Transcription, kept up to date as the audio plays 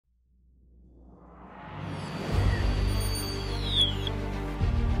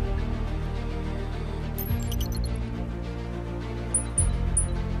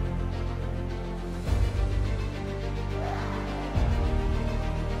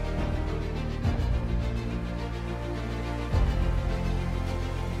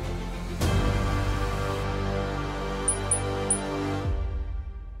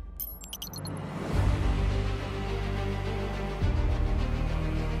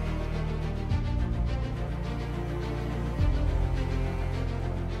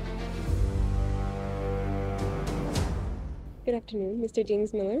Good afternoon, Mr.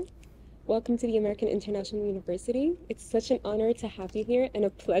 James Miller. Welcome to the American International University. It's such an honor to have you here and a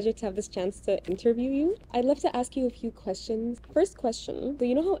pleasure to have this chance to interview you. I'd love to ask you a few questions. First question, do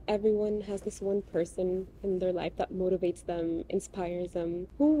you know how everyone has this one person in their life that motivates them, inspires them?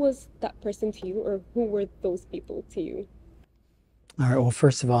 Who was that person to you, or who were those people to you? All right. Well,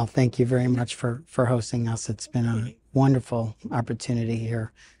 first of all, thank you very much for hosting us. It's been a wonderful opportunity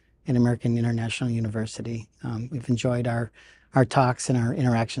here at American International University. We've enjoyed our talks and our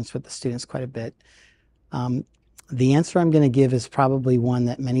interactions with the students quite a bit. The answer I'm going to give is probably one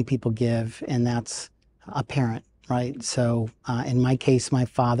that many people give, and that's a parent, right? So in my case, my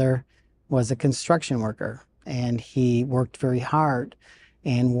father was a construction worker, and he worked very hard.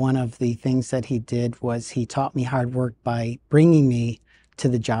 And one of the things that he did was he taught me hard work by bringing me to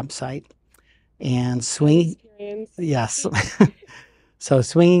the job site and swinging. Yes. So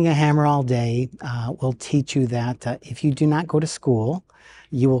swinging a hammer all day will teach you that if you do not go to school,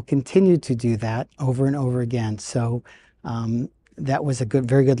 you will continue to do that over and over again. So that was a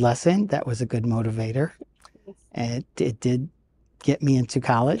very good lesson. That was a good motivator. And it did get me into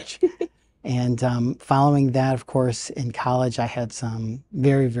college. And following that, of course, in college, I had some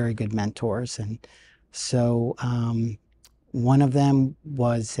very, very good mentors. And so one of them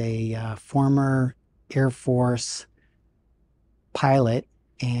was a former Air Force pilot,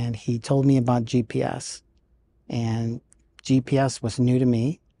 and he told me about GPS. And GPS was new to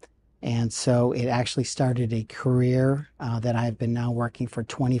me. And so it actually started a career that I've been now working for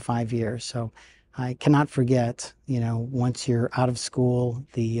 25 years. So I cannot forget, once you're out of school,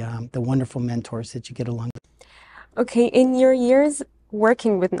 the wonderful mentors that you get along. Okay, in your years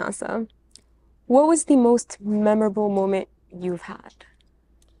working with NASA, what was the most memorable moment you've had?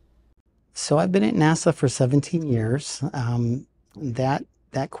 So I've been at NASA for 17 years.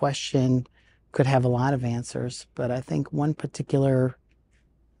 That question could have a lot of answers, but I think one particular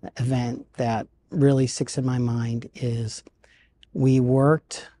event that really sticks in my mind is we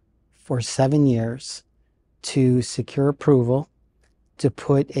worked for 7 years to secure approval to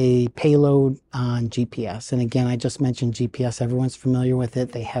put a payload on GPS. And again, I just mentioned GPS. Everyone's familiar with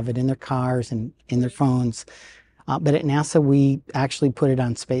it. They have it in their cars and in their phones. But at NASA, we actually put it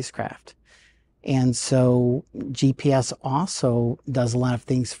on spacecraft. And so GPS also does a lot of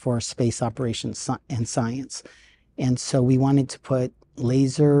things for space operations and science. And so we wanted to put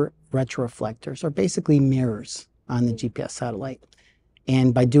laser retroreflectors, or basically mirrors, on the GPS satellite.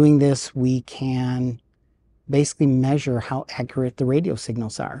 And by doing this, we can basically measure how accurate the radio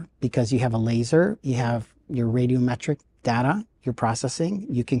signals are, because you have a laser, you have your radiometric data, you're processing,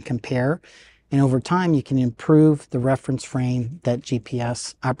 you can compare, and over time you can improve the reference frame that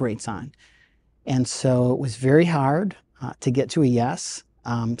GPS operates on. And so it was very hard to get to a yes.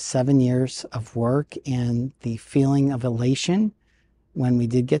 7 years of work, and the feeling of elation when we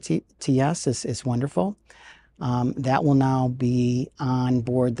did get to yes is wonderful. That will now be on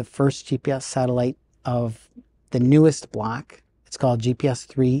board the first GPS satellite of the newest block. It's called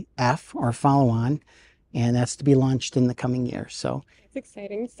GPS-3F, or follow-on, and that's to be launched in the coming year. So it's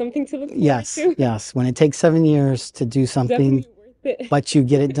exciting, something to look forward to. Yes. When it takes 7 years to do something, but you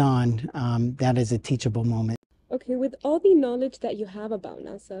get it done, that is a teachable moment. Okay, with all the knowledge that you have about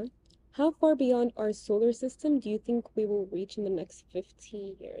NASA, how far beyond our solar system do you think we will reach in the next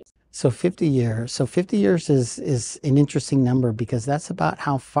 50 years? So 50 years. So 50 years is an interesting number, because that's about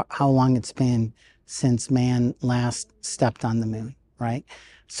how long it's been since man last stepped on the moon, right?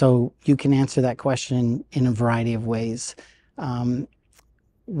 So you can answer that question in a variety of ways.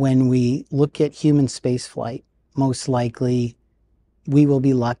 When we look at human spaceflight, most likely we will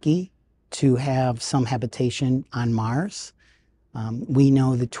be lucky to have some habitation on Mars. We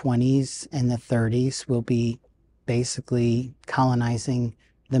know the 20s and the 30s will be basically colonizing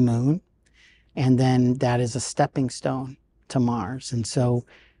the moon. And then that is a stepping stone to Mars. And so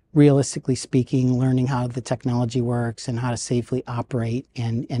realistically speaking, learning how the technology works and how to safely operate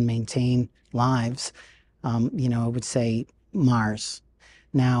and maintain lives, I would say Mars.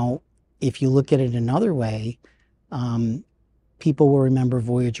 Now, if you look at it another way, people will remember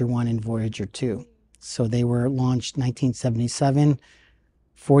Voyager 1 and Voyager 2. So they were launched 1977,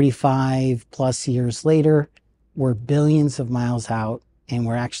 45 plus years later, we're billions of miles out, and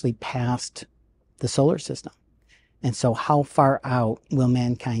we're actually past the solar system. And so how far out will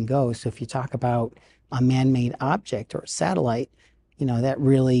mankind go? So if you talk about a man-made object or a satellite, that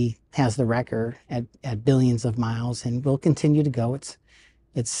really has the record at billions of miles, and will continue to go.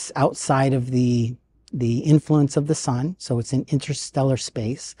 It's outside of the influence of the sun, so it's in interstellar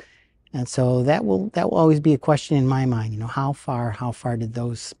space. And so that will always be a question in my mind. How far did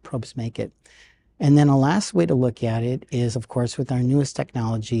those probes make it? And then a last way to look at it is, of course, with our newest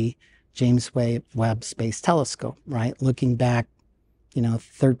technology, James Webb Space Telescope, right? Looking back,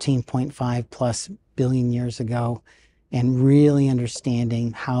 13.5 plus billion years ago, and really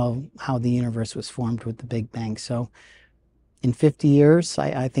understanding how the universe was formed with the Big Bang. So in 50 years,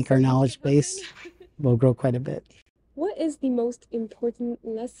 I think our knowledge base will grow quite a bit. What is the most important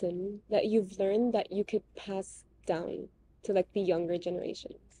lesson that you've learned that you could pass down to like the younger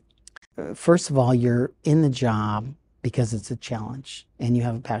generations? First of all, you're in the job because it's a challenge and you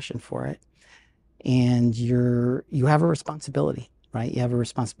have a passion for it. And you have a responsibility, right? You have a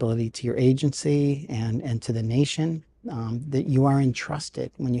responsibility to your agency and to the nation, that you are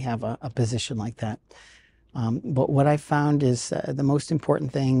entrusted when you have a position like that. But what I found is the most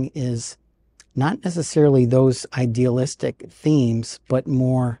important thing is not necessarily those idealistic themes, but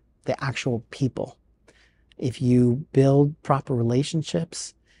more the actual people. If you build proper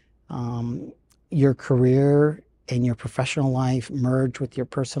relationships, your career and your professional life merge with your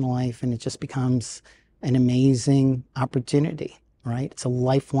personal life, and it just becomes an amazing opportunity, right? It's a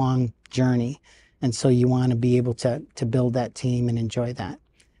lifelong journey. And so you want to be able to build that team and enjoy that.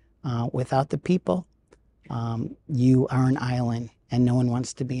 Without the people, you are an island, and no one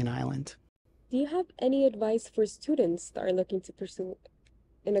wants to be an island. Do you have any advice for students that are looking to pursue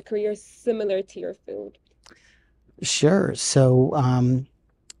in a career similar to your field? Sure. So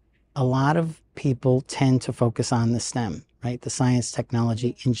a lot of people tend to focus on the STEM, right? The science,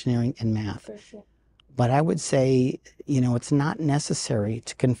 technology, engineering, and math. Sure. But I would say, it's not necessary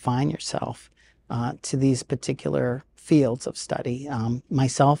to confine yourself to these particular fields of study.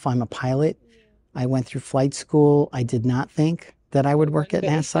 Myself, I'm a pilot. I went through flight school. I did not think that I would work at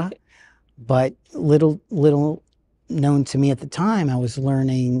NASA, but little known to me at the time, I was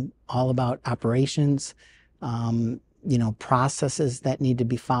learning all about operations, processes that need to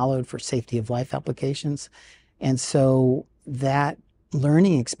be followed for safety of life applications. And so that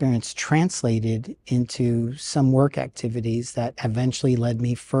learning experience translated into some work activities that eventually led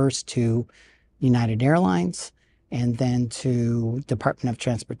me first to United Airlines, and then to Department of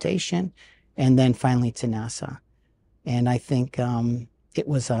Transportation, and then finally to NASA. And I think it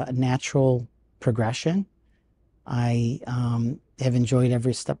was a natural progression. I have enjoyed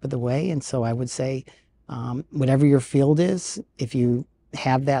every step of the way. And so I would say, whatever your field is, if you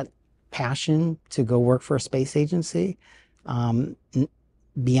have that passion to go work for a space agency,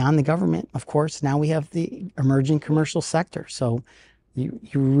 beyond the government, of course, now we have the emerging commercial sector. So you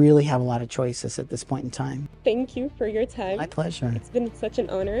really have a lot of choices at this point in time. Thank you for your time. My pleasure. It's been such an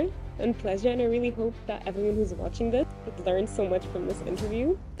honor and pleasure, and I really hope that everyone who's watching this could learn so much from this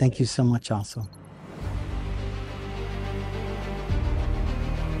interview. Thank you so much also.